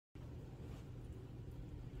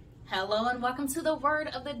Hello and welcome to the Word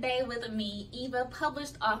of the Day with me, Eva,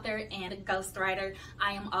 published author and ghostwriter.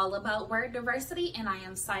 I am all about word diversity and I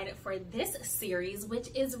am cited for this series, which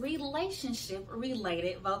is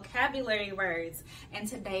relationship-related vocabulary words. And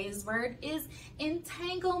today's word is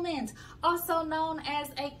entanglement, also known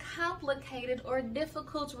as a complicated or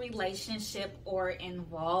difficult relationship or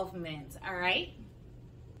involvement. All right?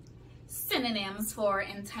 Synonyms for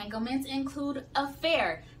entanglement include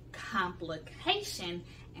affair, complication,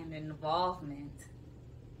 and involvement.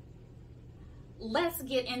 Let's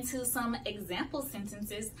get into some example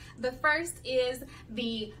sentences. The first is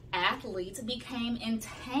the athlete became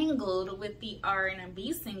entangled with the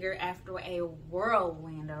R&B singer after a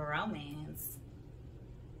whirlwind romance.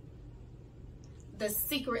 The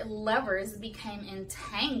secret lovers became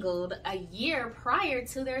entangled a year prior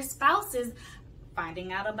to their spouses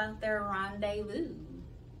finding out about their rendezvous.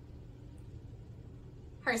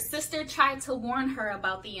 Her sister tried to warn her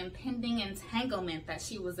about the impending entanglement that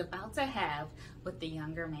she was about to have with the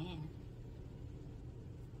younger man.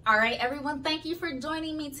 All right, everyone, thank you for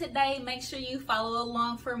joining me today. Make sure you follow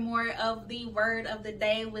along for more of the Word of the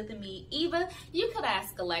Day with me, Eva. You could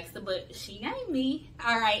ask Alexa, but she ain't me.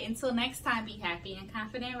 All right, until next time, be happy and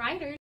confident writers.